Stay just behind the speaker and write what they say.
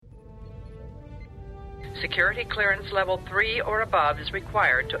Security clearance level 3 or above is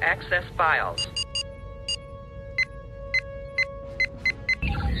required to access files.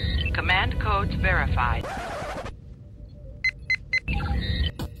 Command codes verified.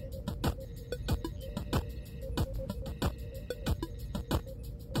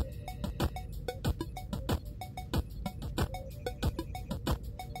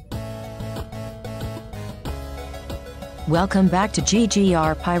 Welcome back to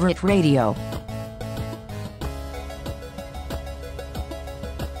GGR Pirate Radio.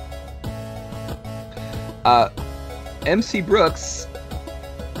 MC Brooks,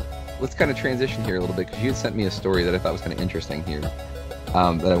 let's kind of transition here a little bit, because you had sent me a story that I thought was kind of interesting here,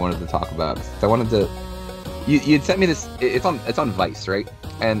 that I wanted to talk about. So I wanted to, you had sent me this. It's on Vice, right?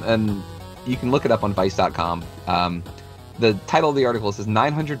 And you can look it up on Vice.com. The title of the article says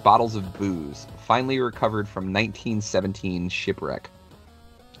 900 bottles of booze finally recovered from 1917 shipwreck.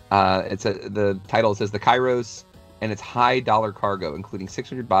 The title says the Kairos and its high dollar cargo, including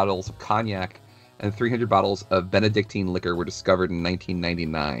 600 bottles of cognac and 300 bottles of Benedictine liquor, were discovered in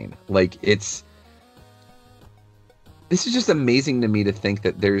 1999. Like, this is just amazing to me to think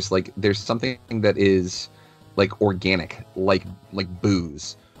that there's something that is like organic, like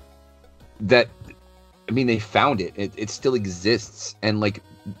booze, that, I mean, they found it. It still exists. And like,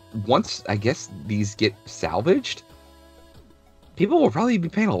 once I guess these get salvaged, people will probably be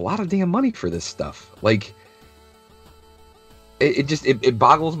paying a lot of damn money for this stuff. Like, it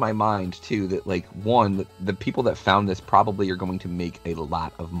boggles my mind too that, like, one, the people that found this probably are going to make a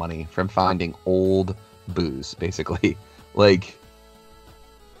lot of money from finding old booze, basically. Like,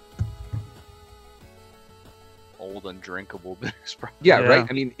 old undrinkable booze. yeah, right.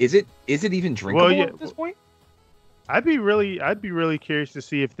 I mean, is it even drinkable at this point? I'd be really curious to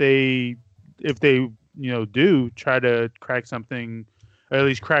see if they do try to crack something, or at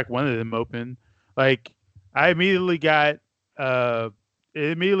least crack one of them open. Like, I immediately got it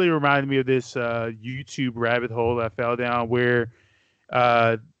immediately reminded me of this YouTube rabbit hole I fell down, where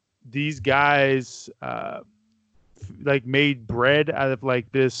these guys like made bread out of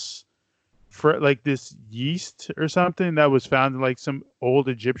like this yeast or something that was found in like some old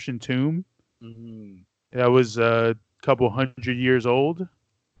Egyptian tomb. Mm-hmm. That was a couple hundred years old.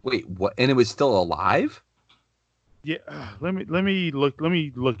 Wait, what? And it was still alive? Yeah, let me look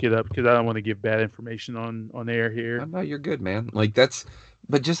it up, because I don't want to give bad information on air here. No, you're good, man. Like,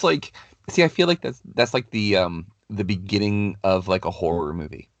 but just like, see, I feel like that's like the beginning of like a horror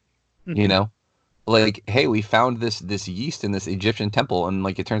movie. Mm-hmm. You know, like, hey, we found this yeast in this Egyptian temple, and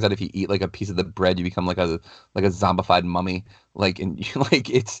like, it turns out if you eat like a piece of the bread, you become like a zombified mummy. Like, and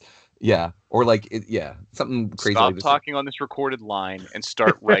like, it's, yeah, or like, something crazy. Stop like this. Talking on this recorded line and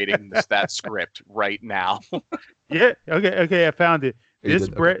start writing that script right now. Yeah. Okay. I found it. This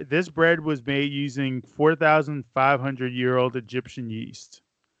bread was made using 4,500-year-old Egyptian yeast.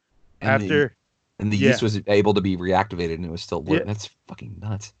 And the yeast was able to be reactivated, and it was still working. Yeah. That's fucking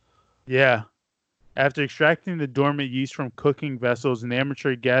nuts. Yeah. After extracting the dormant yeast from cooking vessels, an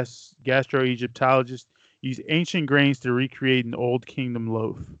amateur gastro-Egyptologist used ancient grains to recreate an Old Kingdom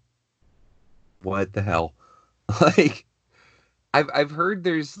loaf. What the hell? Like, I've heard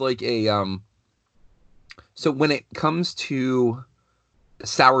there's like a so when it comes to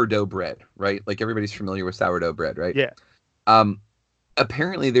sourdough bread, right? Like, everybody's familiar with sourdough bread, right? Yeah.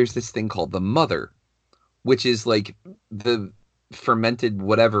 Apparently there's this thing called the mother, which is like the fermented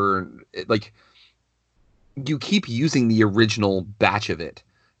whatever, like, you keep using the original batch of it.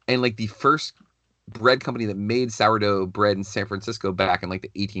 And like, the first bread company that made sourdough bread in San Francisco back in like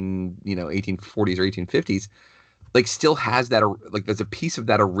the 1840s or 1850s, like, still has that, like, there's a piece of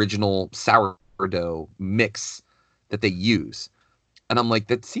that original sourdough mix that they use. And I'm like,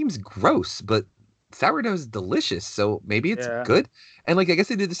 that seems gross, but sourdough is delicious, so maybe it's good. And like, I guess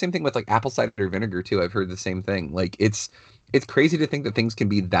they do the same thing with like apple cider vinegar too. I've heard the same thing. Like, it's crazy to think that things can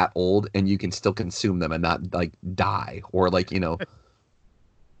be that old and you can still consume them and not like die or like,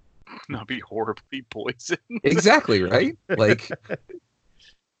 not be horribly poisoned. Exactly, right? Like,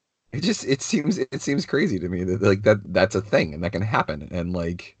 it seems crazy to me that like that's a thing and that can happen. And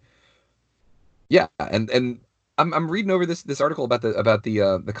like, yeah, and I'm reading over this article about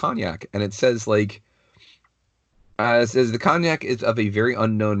the cognac, and it says like, it says the cognac is of a very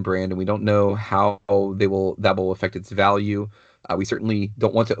unknown brand, and we don't know how that will affect its value. We certainly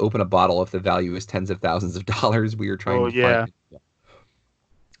don't want to open a bottle if the value is tens of thousands of dollars. We are trying to find.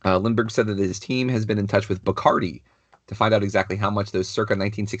 Lindbergh said that his team has been in touch with Bacardi to find out exactly how much those circa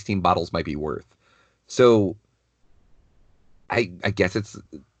 1916 bottles might be worth. So I guess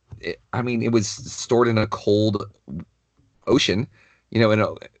it was stored in a cold ocean,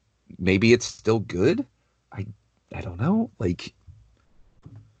 and maybe it's still good. I don't know. Like,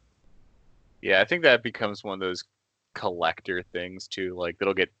 Yeah, I think that becomes one of those collector things too. Like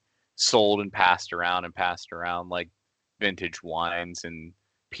that'll get sold and passed around, like vintage wines and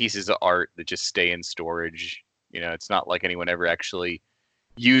pieces of art that just stay in storage. It's not like anyone ever actually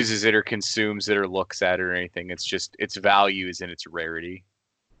uses it or consumes it or looks at it or anything. It's just its value is in its rarity.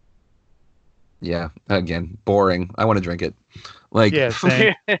 yeah, again, boring. I want to drink it. Like, Yeah,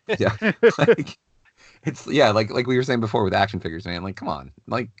 same. yeah, like, it's like we were saying before with action figures, man. Like, come on,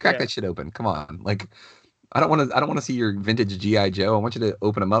 like crack that shit open. Come on, like. I don't want to see your vintage G.I. Joe. I want you to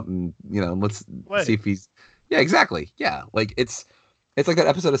open him up and, let's see if he's. Yeah, exactly. Yeah, like it's like that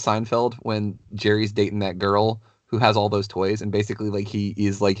episode of Seinfeld when Jerry's dating that girl who has all those toys, and basically like he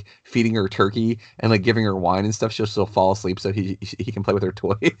is like feeding her turkey and like giving her wine and stuff. She'll still fall asleep so he can play with her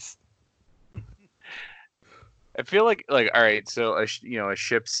toys. I feel like all right, so a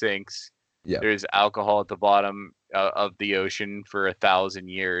ship sinks. Yeah. There's alcohol at the bottom of the ocean for 1,000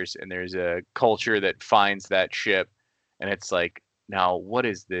 years, and there's a culture that finds that ship, and it's like, now what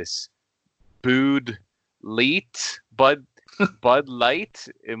is this? Bud Light? Bud Light?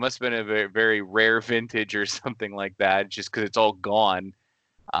 It must have been a very, very rare vintage or something like that, just because it's all gone.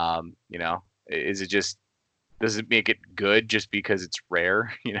 Is it just, does it make it good just because it's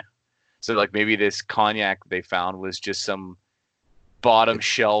rare? So like maybe this cognac they found was just some bottom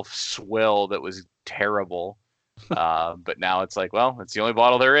shelf swill that was terrible, but now it's like, well, it's the only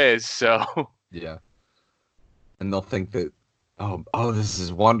bottle there is, so yeah. And they'll think that oh this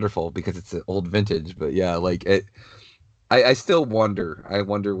is wonderful because it's an old vintage, but yeah, like it. I still wonder. I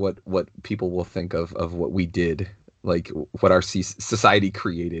wonder what people will think of what we did, like what our society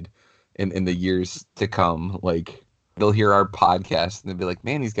created in the years to come. Like they'll hear our podcast and they'll be like,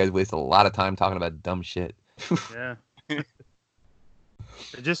 man, these guys waste a lot of time talking about dumb shit. Yeah.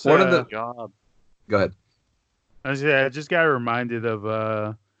 Just one of the job. Go ahead. I just got reminded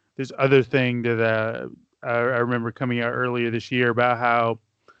of this other thing that I remember coming out earlier this year about how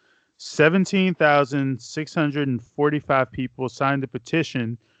 17,645 people signed a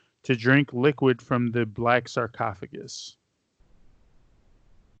petition to drink liquid from the black sarcophagus.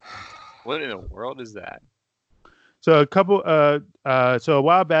 What in the world is that? So so a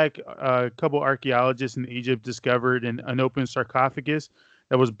while back, a couple archaeologists in Egypt discovered an unopened sarcophagus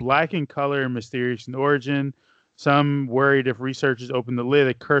that was black in color and mysterious in origin. Some worried if researchers opened the lid,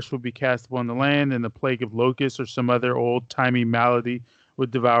 a curse would be cast upon the land, and the plague of locusts or some other old-timey malady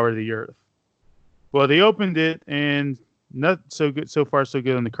would devour the earth. Well, they opened it, and not so good. So far, so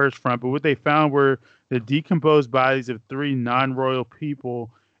good on the curse front. But what they found were the decomposed bodies of 3 non-royal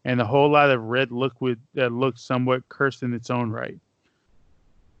people and a whole lot of red liquid that looked somewhat cursed in its own right.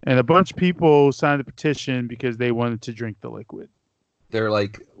 And a bunch of people signed a petition because they wanted to drink the liquid. They're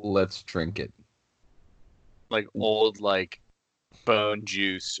like, let's drink it. Like old, like bone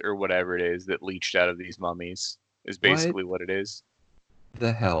juice or whatever it is that leached out of these mummies is basically what it is.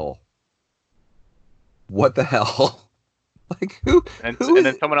 The hell? What the hell? Like who? And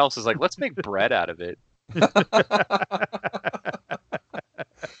then someone else is like, let's make bread out of it.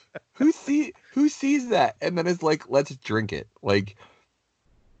 Who sees that and then is like, let's drink it? Like,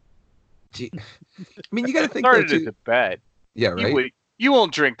 gee, I mean, you got to think started that as a bet. Yeah, right. You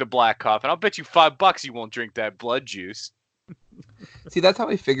won't drink the black coffin. I'll bet you $5 you won't drink that blood juice. See, that's how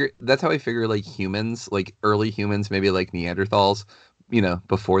I figure. That's how I figure. Like humans, like early humans, maybe like Neanderthals.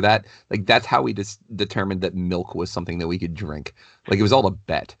 Before that, like that's how we just determined that milk was something that we could drink. Like it was all a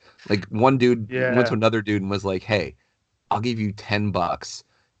bet. Like one dude went to another dude and was like, "Hey, I'll give you $10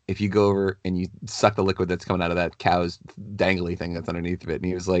 if you go over and you suck the liquid that's coming out of that cow's dangly thing that's underneath of it." And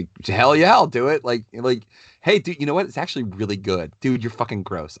he was like, "Hell yeah, I'll do it." Like, hey, dude, you know what? It's actually really good. Dude, you're fucking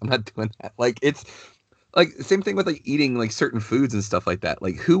gross. I'm not doing that. Like, it's like same thing with like eating like certain foods and stuff like that.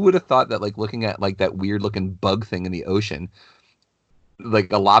 Like, who would have thought that like looking at like that weird looking bug thing in the ocean,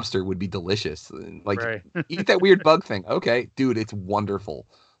 like a lobster would be delicious. Like, right. Eat that weird bug thing. Okay, dude, it's wonderful.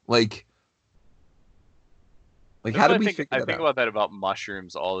 Like how did we figure that out? I think about that about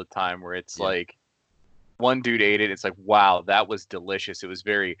mushrooms all the time, where it's like one dude ate it. It's like, wow, that was delicious. It was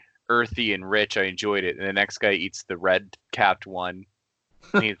very earthy and rich. I enjoyed it. And the next guy eats the red capped one.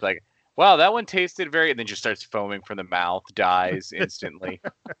 And he's like, wow, that one tasted very, and then just starts foaming from the mouth, dies instantly.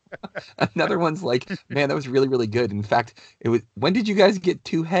 Another one's like, man, that was really, really good. In fact, it was, when did you guys get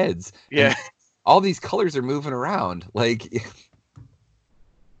 2 heads? Yeah. And all these colors are moving around. Like,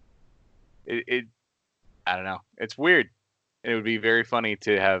 it I don't know. It's weird. And it would be very funny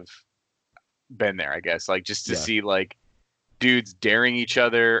to have been there, I guess. Like, just to see, like, dudes daring each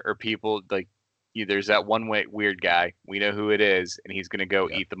other, or people, like, there's that one weird guy. We know who it is, and he's going to go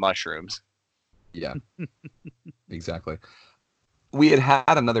eat the mushrooms. Yeah, exactly. We had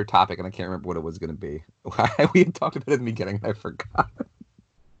another topic, and I can't remember what it was going to be. We had talked about it in the beginning, and I forgot.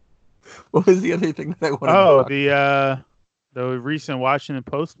 What was the other thing that I wanted to talk about? The recent Washington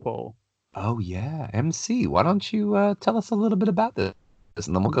Post poll. Oh, yeah. MC, why don't you tell us a little bit about this?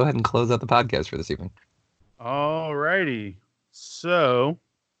 And then we'll go ahead and close out the podcast for this evening. All righty. So,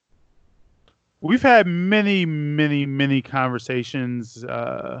 we've had many conversations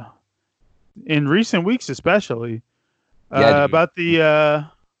in recent weeks, especially about the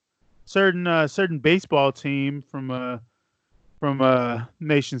certain baseball team from a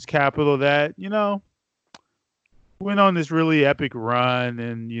nation's capital that went on this really epic run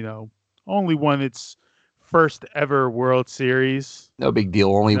and only won its first ever World Series. No big deal.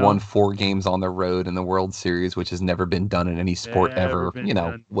 Only won 4 games on the road in the World Series, which has never been done in any sport ever.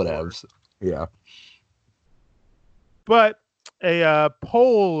 Whatever. Yeah. But a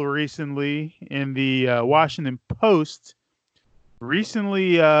poll recently in the Washington Post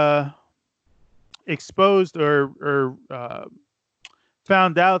recently exposed or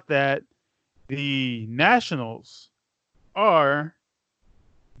found out that the Nationals are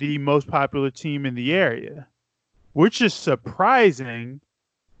the most popular team in the area, which is surprising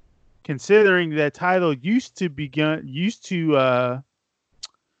considering that title used to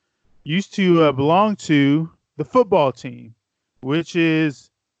belong to the football team, which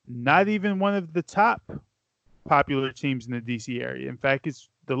is not even one of the top popular teams in the DC area. In fact, it's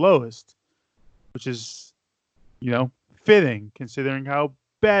the lowest, which is, fitting considering how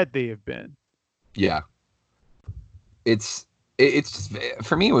bad they have been. Yeah. It's just,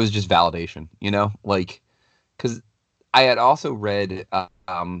 for me, it was just validation, because I had also read,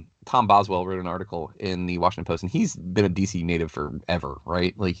 Tom Boswell wrote an article in the Washington Post, and he's been a DC native forever,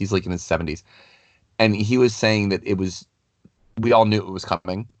 right? Like, he's like in his 70s. And he was saying that we all knew it was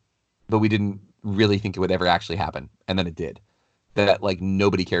coming, but we didn't really think it would ever actually happen. And then it did. That, like,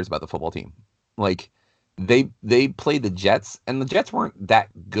 nobody cares about the football team. Like, they played the Jets, and the Jets weren't that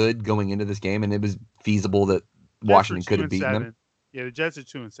good going into this game, and it was feasible that Washington could have beaten them. Yeah, the Jets are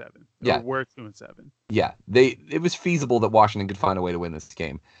 2-7. Yeah, we're 2-7. Yeah, it was feasible that Washington could find a way to win this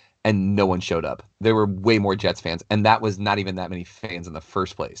game, and no one showed up. There were way more Jets fans, and that was not even that many fans in the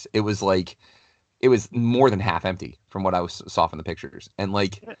first place. It was like, it was more than half empty from what I saw from the pictures, and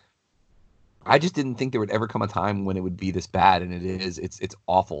like, I just didn't think there would ever come a time when it would be this bad, and it is. It's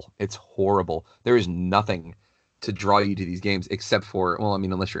awful. It's horrible. There is nothing to draw you to these games except for, well, I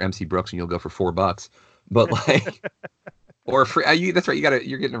mean, unless you're MC Brooks and you'll go for $4, but like. Or free. That's right.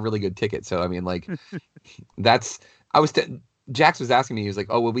 You're getting a really good ticket. So I mean, like, Jax was asking me. He was like,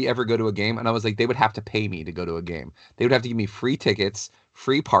 "Oh, will we ever go to a game?" And I was like, "They would have to pay me to go to a game. They would have to give me free tickets,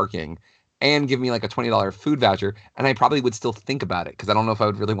 free parking, and give me like a $20 food voucher. And I probably would still think about it because I don't know if I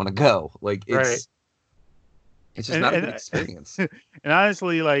would really want to go. Like, it's just not a good experience." And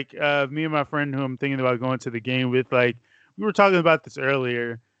honestly, like, me and my friend who I'm thinking about going to the game with, like, we were talking about this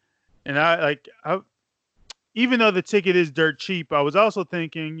earlier, and I even though the ticket is dirt cheap, I was also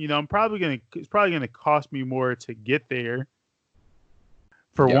thinking, it's probably gonna cost me more to get there.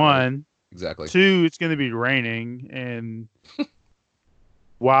 For one, right. Exactly. 2, it's gonna be raining, and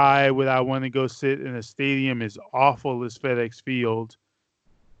why would I want to go sit in a stadium as awful as FedEx Field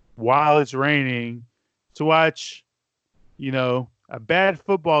while it's raining to watch, a bad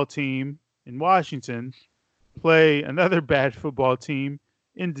football team in Washington play another bad football team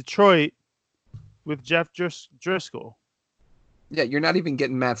in Detroit with Jeff Driscoll? Yeah, you're not even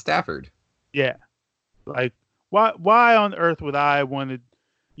getting Matt Stafford. Yeah. Like, why on earth would I want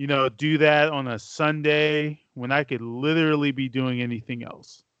to, do that on a Sunday when I could literally be doing anything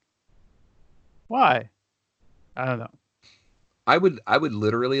else? Why? I don't know. I would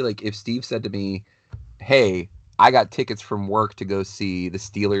literally, like, if Steve said to me, "Hey, I got tickets from work to go see the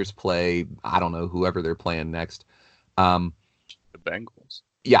Steelers play, I don't know, whoever they're playing next." The Bengals.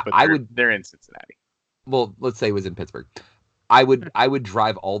 Yeah, They're in Cincinnati. Well, let's say it was in Pittsburgh. I would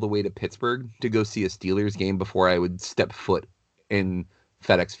drive all the way to Pittsburgh to go see a Steelers game before I would step foot in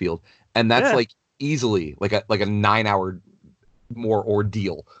FedEx Field, and that's like easily like a 9-hour more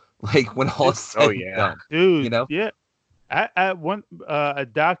ordeal. Like, when all is said and done, dude. Yeah, I one a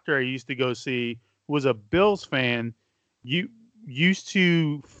doctor I used to go see was a Bills fan. You used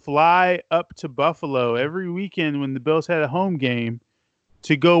to fly up to Buffalo every weekend when the Bills had a home game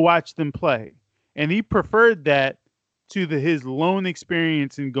to go watch them play. And he preferred that to his lone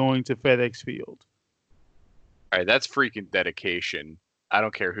experience in going to FedEx Field. All right, that's freaking dedication. I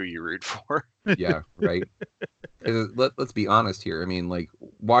don't care who you root for. Yeah, right. Let's be honest here. I mean, like,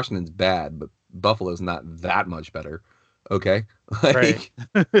 Washington's bad, but Buffalo's not that much better. Okay, Right.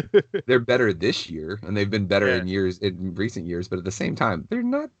 they're better this year, and they've been better Yeah. in recent years. But at the same time, they're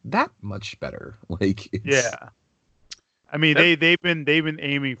not that much better. Like it's Yeah. I mean, That- they've been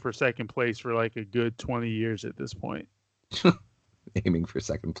aiming for second place for like a good 20 years at this point. aiming for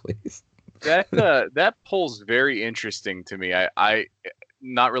second place. that poll's very interesting to me. I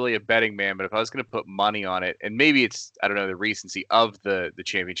not really a betting man, but if I was going to put money on it, and maybe it's I don't know the recency of the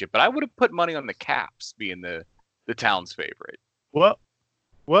championship, but I would have put money on the Caps being the town's favorite. Well,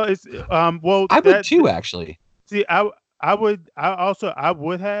 it's well I would that too, actually. see I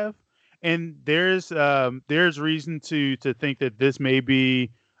would have, and there's reason to think that this may be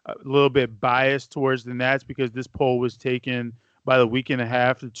a little bit biased towards the Nats because this poll was taken by the week and a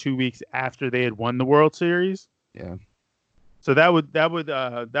half to 2 weeks after they had won the World Series. Yeah. So that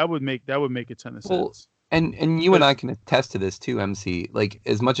would make a ton of sense. Well, and you and I can attest to this too, MC. Like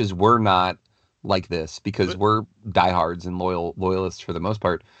as much as we're not like this because we're diehards and loyalists for the most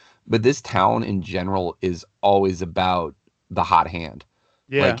part, but this town in general is always about the hot hand.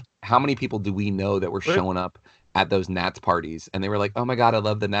 Yeah. Like how many people do we know that were showing up at those Nats parties and they were like, "Oh my God, I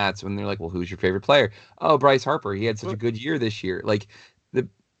love the Nats." And they're like, "Well, who's your favorite player?" "Oh, Bryce Harper. He had such a good year this year." Like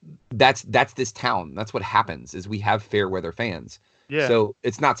that's this town. That's what happens is we have fair weather fans. Yeah. So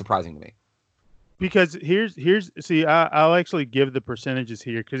it's not surprising to me. Because here's see I'll actually give the percentages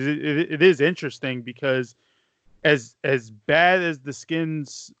here because it is interesting because as bad as the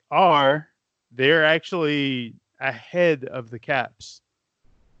Skins are, they're actually ahead of the Caps.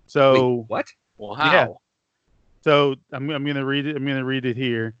 So Wait, what? Well, how? Yeah. So I'm gonna read it. I'm gonna read it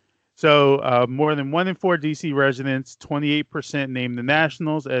here. So more than 1 in 4 DC residents, 28% name the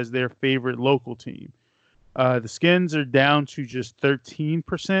Nationals as their favorite local team. The Skins are down to just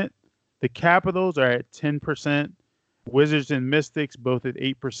 13%. The Capitals are at 10%. Wizards and Mystics both at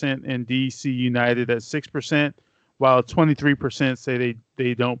 8%, and DC United at 6%, while 23% say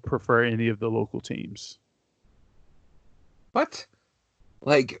they don't prefer any of the local teams. What?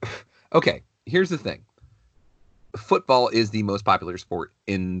 Like, okay, here's the thing. Football is the most popular sport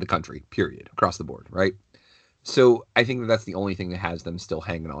in the country, period, across the board, right? So I think that's the only thing that has them still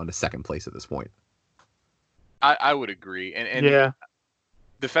hanging on to second place at this point. I would agree, and yeah,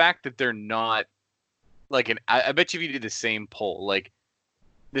 the fact that they're not like I bet you if you did the same poll, like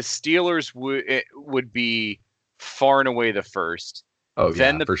the Steelers would be far and away the first. Oh,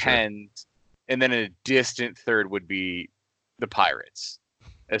 then yeah, the for Pens, sure. and then a distant third would be the Pirates.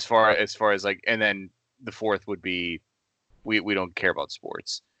 As far as like, and then the fourth would be we don't care about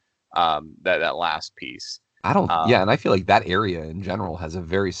sports. That last piece. I don't. Yeah, and I feel like that area in general has a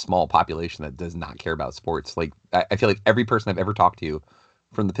very small population that does not care about sports. Like I feel like every person I've ever talked to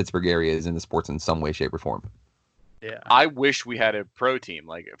from the Pittsburgh area is into sports in some way, shape, or form. yeah. I wish we had a pro team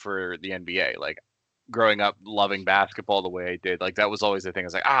like for the NBA. Like growing up loving basketball the way I did, like that was always the thing. I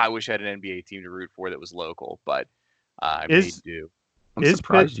was like, I wish I had an NBA team to root for that was local, but I may do. I'm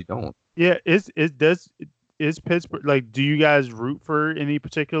surprised you don't. Yeah, is Pittsburgh like? Do you guys root for any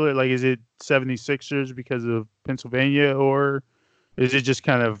particular? Like, is it 76ers because of Pennsylvania, or is it just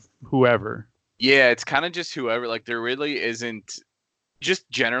kind of whoever? Yeah, it's kind of just whoever. Like, there really isn't. Just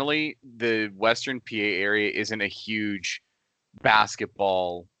generally, the Western PA area isn't a huge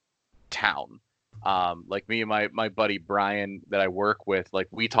basketball town. Like me and my buddy Brian that I work with, like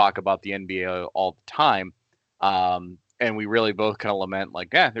we talk about the NBA all the time. And we really both kind of lament, like,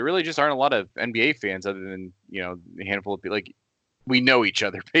 yeah, there really just aren't a lot of NBA fans other than, a handful of people. Like, we know each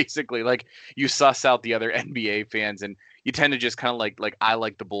other, basically. Like, you suss out the other NBA fans, and you tend to just kind of like I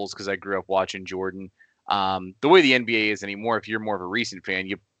like the Bulls because I grew up watching Jordan. The way the NBA is anymore, if you're more of a recent fan,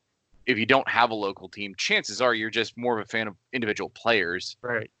 if you don't have a local team, chances are you're just more of a fan of individual players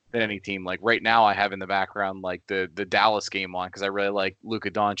Right. than any team. Like, right now, I have in the background, like, the Dallas game on because I really like Luka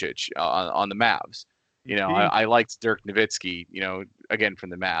Doncic on the Mavs. I liked Dirk Nowitzki, again from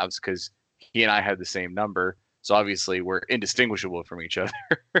the Mavs because he and I had the same number. So obviously we're indistinguishable from each other.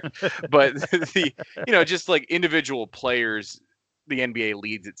 But just like individual players, the NBA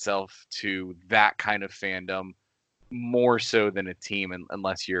leads itself to that kind of fandom more so than a team,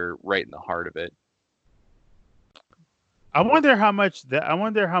 unless you're right in the heart of it. I wonder how much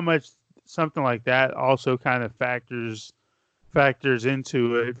something like that also kind of factors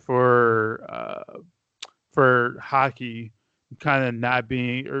into it for hockey, kind of not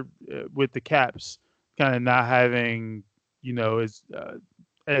being, or with the Caps, kind of not having,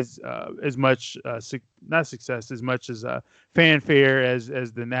 as much not success as much as fanfare as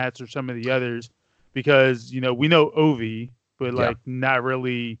the Nats or some of the others, because we know Ovi, but like not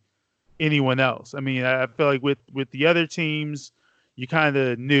really anyone else. I mean, I feel like with the other teams, you kind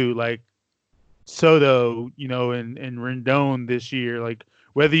of knew like Soto, and Rendon this year. Like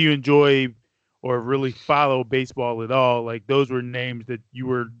whether you enjoy or really follow baseball at all, like those were names that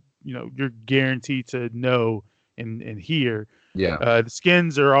you're guaranteed to know and hear. Yeah. The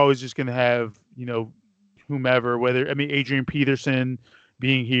Skins are always just going to have, whomever, Adrian Peterson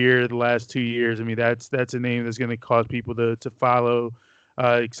being here the last 2 years. I mean, that's a name that's going to cause people to follow.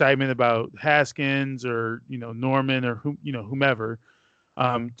 Excitement about Haskins or, Norman or whomever.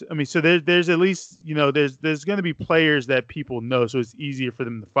 So there's at least, there's going to be players that people know, so it's easier for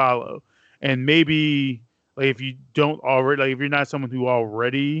them to follow. And maybe like if you don't already, like if you're not someone who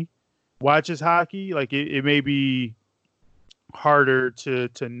already watches hockey, like it may be harder to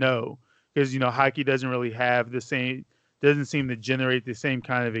know because hockey doesn't really have doesn't seem to generate the same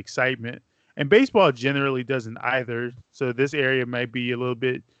kind of excitement, and baseball generally doesn't either. So this area might be a little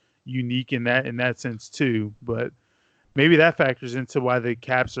bit unique in that sense too. But maybe that factors into why the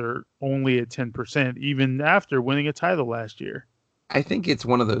Caps are only at 10%, even after winning a title last year. I think it's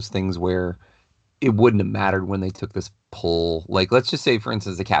one of those things where it wouldn't have mattered when they took this poll. Like, let's just say, for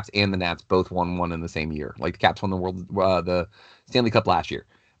instance, the Caps and the Nats both won one in the same year. Like, the Caps won the Stanley Cup last year.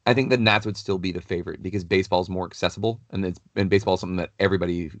 I think the Nats would still be the favorite because baseball is more accessible, and baseball is something that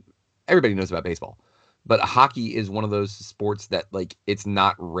everybody knows about baseball. But hockey is one of those sports that, like, it's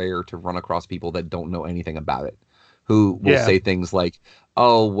not rare to run across people that don't know anything about it, who will say things like,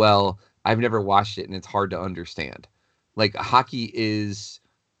 "Oh, well, I've never watched it, and it's hard to understand." Like, hockey is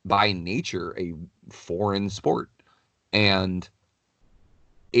by nature a foreign sport, and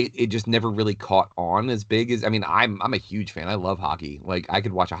it just never really caught on as big as, I'm a huge fan. I love hockey. Like, I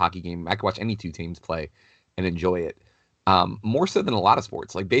could watch a hockey game. I could watch any two teams play and enjoy it. More so than a lot of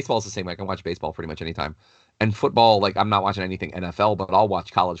sports. Like, baseball is the same. I can watch baseball pretty much anytime. And football, like, I'm not watching anything NFL, but I'll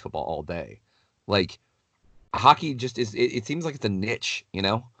watch college football all day. Like, hockey just is, it seems like it's a niche,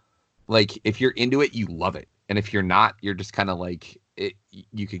 Like, if you're into it, you love it. And if you're not, you're just kind of like,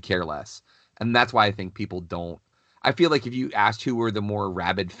 you could care less. And that's why I think people don't. I feel like if you asked who were the more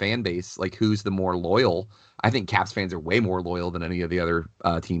rabid fan base, like who's the more loyal, I think Caps fans are way more loyal than any of the other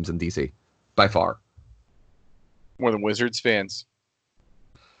teams in DC, by far. More than Wizards fans.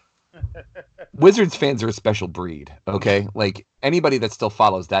 Wizards fans are a special breed, okay? Like, anybody that still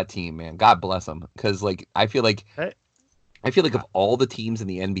follows that team, man, God bless them. Because, like, I feel like of all the teams in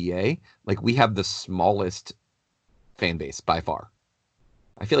the NBA, like, we have the smallest fan base by far.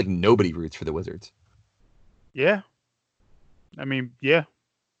 I feel like nobody roots for the Wizards. Yeah. Yeah.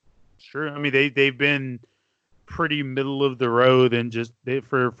 Sure. They've been pretty middle of the road and just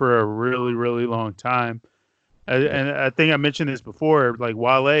for a really, really long time. And I think I mentioned this before, like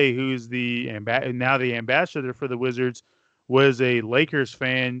Wale, who's now the ambassador for the Wizards, was a Lakers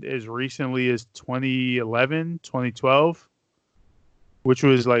fan as recently as 2011, 2012, which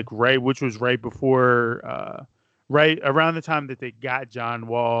was right before, right around the time that they got John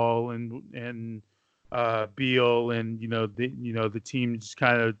Wall and Beal, and the team just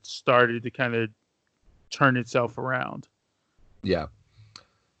kind of started to kind of turn itself around. Yeah,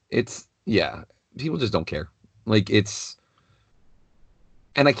 people just don't care. Like,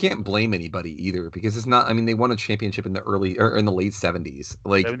 and I can't blame anybody either because it's not. They won a championship in the late 70s.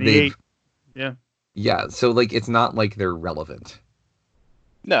 Like 78. Yeah. So, like, it's not like they're relevant.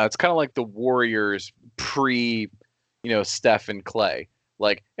 No, it's kind of like the Warriors pre, Steph and Clay.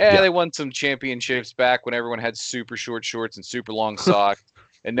 Like, they won some championships back when everyone had super short shorts and super long socks,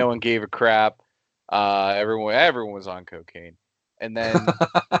 and no one gave a crap. Everyone was on cocaine, and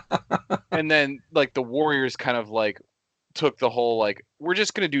then like the Warriors kind of like took the whole like, we're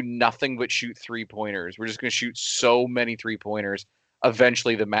just gonna do nothing but shoot 3-pointers. We're just gonna shoot so many 3-pointers.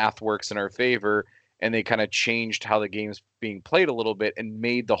 Eventually, the math works in our favor, and they kind of changed how the game's being played a little bit and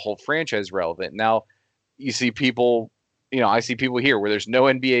made the whole franchise relevant. Now, you see people. I see people here where there's no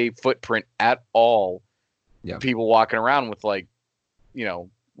NBA footprint at all. Yeah. People walking around with like,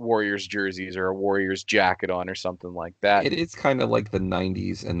 Warriors jerseys or a Warriors jacket on or something like that. It's kind of like the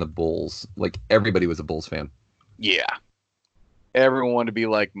 90s and the Bulls. Like, everybody was a Bulls fan. Yeah. Everyone wanted to be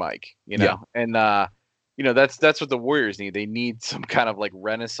like Mike, And, that's what the Warriors need. They need some kind of like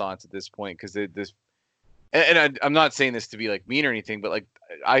renaissance at this point because I'm not saying this to be like mean or anything, but like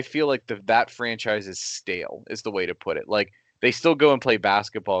I feel like that franchise is stale, is the way to put it. Like, they still go and play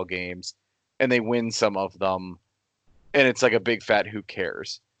basketball games, and they win some of them, and it's like a big fat who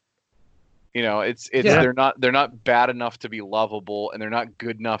cares. They're not bad enough to be lovable, and they're not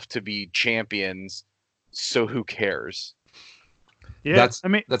good enough to be champions. So who cares? Yeah,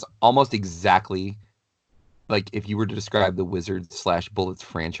 that's almost exactly like if you were to describe the Wizards/Bullets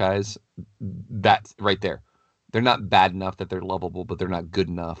franchise. That's right there. They're not bad enough that they're lovable, but they're not good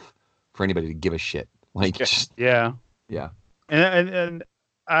enough for anybody to give a shit. Like, just, Yeah. yeah. And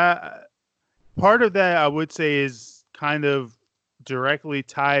part of that I would say is kind of directly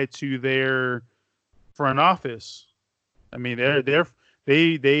tied to their front office. I mean,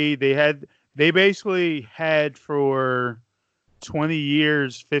 they basically had for 20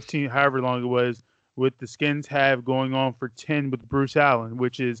 years, 15, however long it was, what the Skins have going on for 10 with Bruce Allen,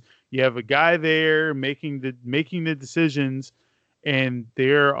 which is you have a guy there making the decisions, and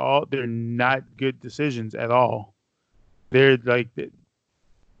they're not good decisions at all. They're like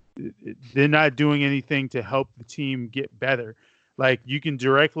they're not doing anything to help the team get better. Like, you can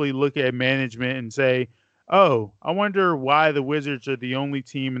directly look at management and say, oh, I wonder why the Wizards are the only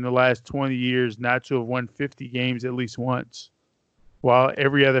team in the last 20 years not to have won 50 games at least once, while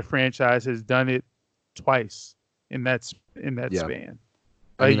every other franchise has done it twice in that span.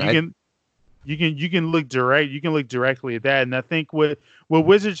 Like, you can look directly at that, and I think what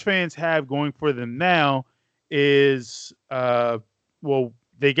Wizards fans have going for them now is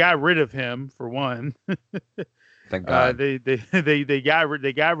they got rid of him for one. Thank God. They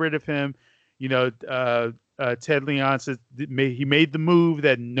got rid of him. You know, Ted Leon says he made the move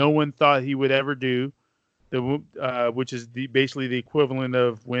that no one thought he would ever do, which is basically the equivalent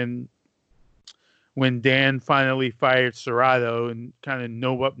of when Dan finally fired Serrato, and kind of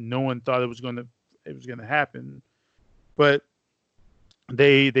no one thought it was going to happen, but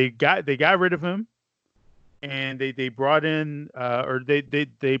they got rid of him, and they brought in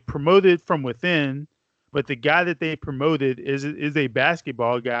they promoted from within. But the guy that they promoted is a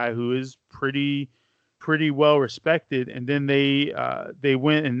basketball guy who is pretty well respected. And then they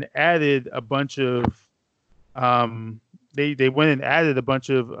went and added a bunch of they went and added a bunch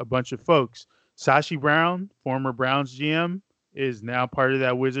of folks. Sashi Brown, former Browns GM, is now part of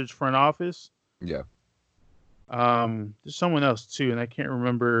that Wizards front office. Yeah. There's someone else too, and I can't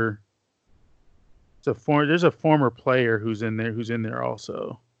remember. There's a former player who's in there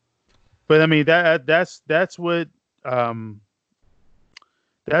also. But I mean that's what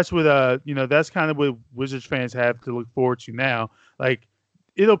that's kind of what Wizards fans have to look forward to now. Like,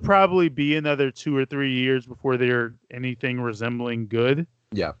 it'll probably be another 2 or 3 years before they're anything resembling good.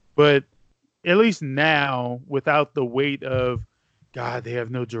 Yeah. But at least now, without the weight of, God, they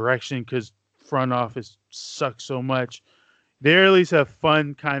have no direction because front office sucks so much, they at least have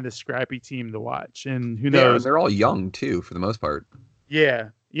fun, kind of scrappy team to watch. And who knows? They're all young too, for the most part.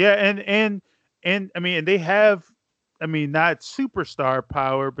 Yeah. Yeah, and I mean, and they have, I mean, not superstar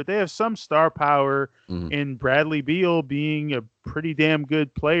power, but they have some star power in Bradley Beal being a pretty damn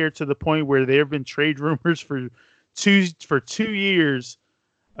good player, to the point where there have been trade rumors for 2 years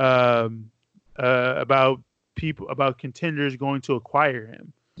about contenders going to acquire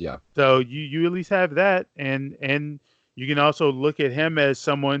him. Yeah. So you at least have that, and you can also look at him as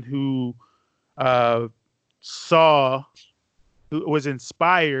someone who who was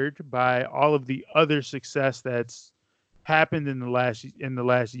inspired by all of the other success that's happened in the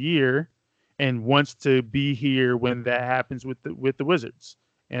last year, and wants to be here when that happens with the Wizards.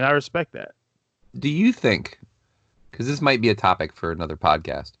 And I respect that. Do you think, because this might be a topic for another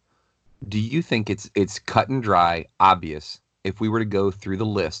podcast, do you think it's cut and dry obvious, if we were to go through the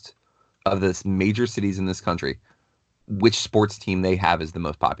list of the major cities in this country, which sports team they have is the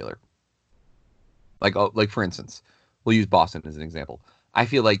most popular? Like for instance, we'll use Boston as an example. I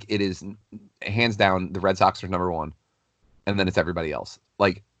feel like it is hands down the Red Sox are number one, and then it's everybody else.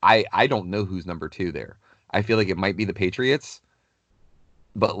 Like, I don't know who's number two there. I feel like it might be the Patriots,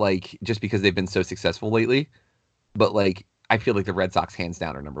 but like, just because they've been so successful lately. But like, I feel like the Red Sox hands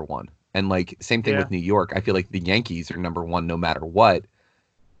down are number one. And like, same thing with New York. I feel like the Yankees are number one no matter what.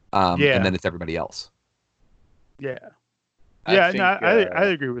 And then it's everybody else. Yeah. I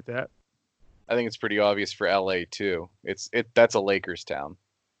agree with that. I think it's pretty obvious for LA too. That's a Lakers town.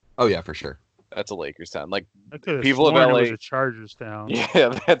 Oh yeah, for sure. That's a Lakers town. Like, people of LA, it was a Chargers town.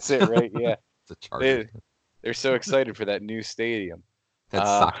 Yeah, that's it, right? Yeah, it's a Chargers. They're so excited for that new stadium. That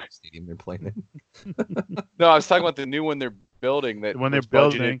soccer stadium they're playing in. No, I was talking about the new one they're building.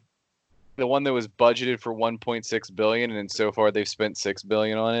 The one that was budgeted for 1.6 billion, and so far they've spent $6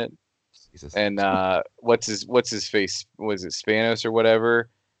 billion on it. Jesus. And what's his face? Was it Spanos or whatever?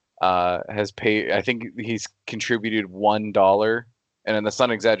 Has paid. I think he's contributed $1, and that's not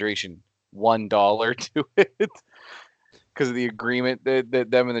an exaggeration, $1 to it, because of the agreement that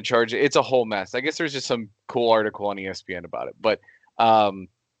them and the charge. It's a whole mess. I guess there's just some cool article on ESPN about it, but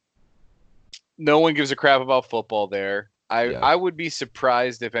no one gives a crap about football there. I would be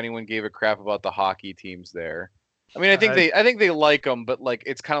surprised if anyone gave a crap about the hockey teams there. I mean, I think they like them, but like,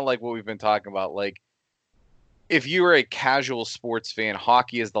 it's kind of like what we've been talking about. Like, if you are a casual sports fan,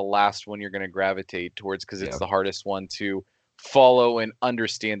 hockey is the last one you're going to gravitate towards because it's the hardest one to follow and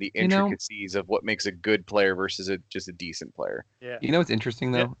understand the intricacies of what makes a good player versus just a decent player. Yeah. You know what's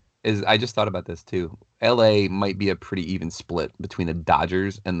interesting though is I just thought about this too. LA might be a pretty even split between the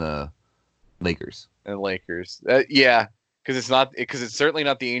Dodgers and the Lakers. Yeah, because it's certainly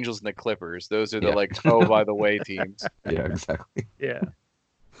not the Angels and the Clippers. Those are the by the way teams. Yeah, exactly. Yeah.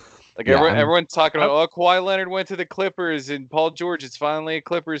 Like everyone's talking about, Kawhi Leonard went to the Clippers and Paul George. It's finally a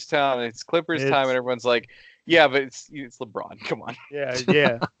Clippers town. It's Clippers time, and everyone's like, yeah, but it's LeBron. Come on. Yeah.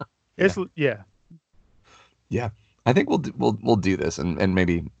 Yeah. I think we'll do this, and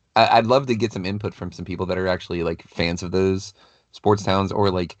maybe I'd love to get some input from some people that are actually like fans of those sports towns or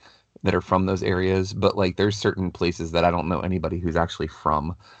like that are from those areas. But like, there's certain places that I don't know anybody who's actually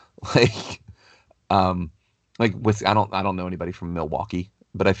from. Like, I don't know anybody from Milwaukee.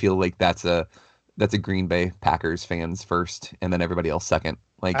 But I feel like that's a Green Bay Packers fans first, and then everybody else second.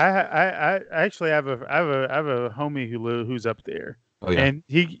 Like I actually have a homie who's up there. Oh yeah, and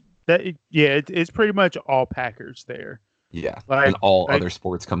it's pretty much all Packers there. Yeah, and all other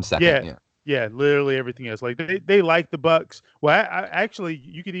sports come second. Yeah, literally everything else. Like they like the Bucks. Well, I actually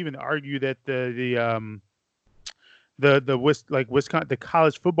you could even argue that the Wisconsin, the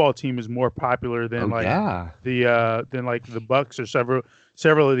college football team is more popular than the Bucks or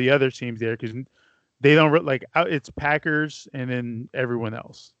several of the other teams there because they don't it's Packers and then everyone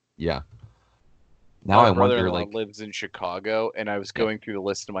else. Yeah. Now I wonder, lives in Chicago, and I was going through the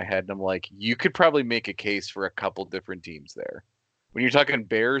list in my head, and I'm like, you could probably make a case for a couple different teams there. When you're talking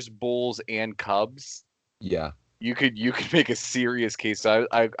Bears, Bulls, and Cubs, you could make a serious case. So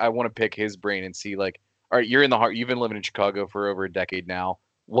I want to pick his brain and see like, all right, you're in the heart. You've been living in Chicago for over a decade now.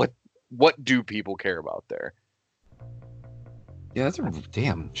 What do people care about there? Yeah,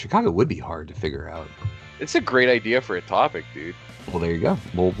 Chicago would be hard to figure out. It's a great idea for a topic, dude. Well, there you go.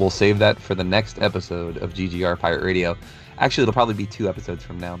 We'll save that for the next episode of GGR Pirate Radio. Actually, it'll probably be 2 episodes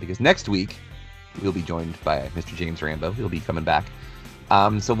from now because next week we'll be joined by Mr. James Rambo. He'll be coming back.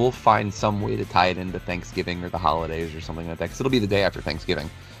 So we'll find some way to tie it into Thanksgiving or the holidays or something like that because it'll be the day after Thanksgiving.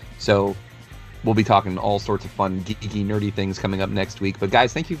 So we'll be talking all sorts of fun, geeky, nerdy things coming up next week. But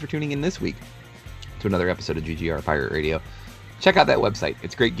guys, thank you for tuning in this week to another episode of GGR Pirate Radio. Check out that website.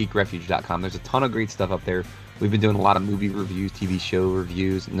 It's greatgeekrefuge.com. There's a ton of great stuff up there. We've been doing a lot of movie reviews, TV show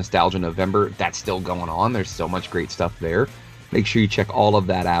reviews, Nostalgia November. That's still going on. There's so much great stuff there. Make sure you check all of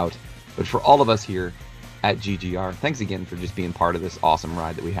that out. But for all of us here at GGR, thanks again for just being part of this awesome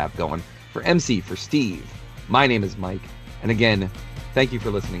ride that we have going. For MC, for Steve, my name is Mike. And again, thank you for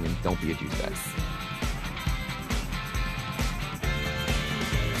listening, and don't be a juice bag.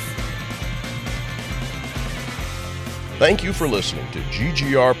 Thank you for listening to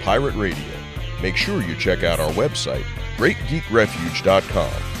GGR Pirate Radio. Make sure you check out our website,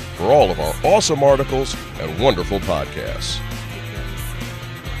 GreatGeekRefuge.com, for all of our awesome articles and wonderful podcasts.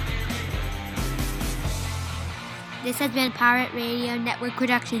 This has been Pirate Radio Network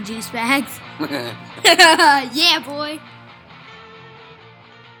production, Juice Bags. Yeah, boy.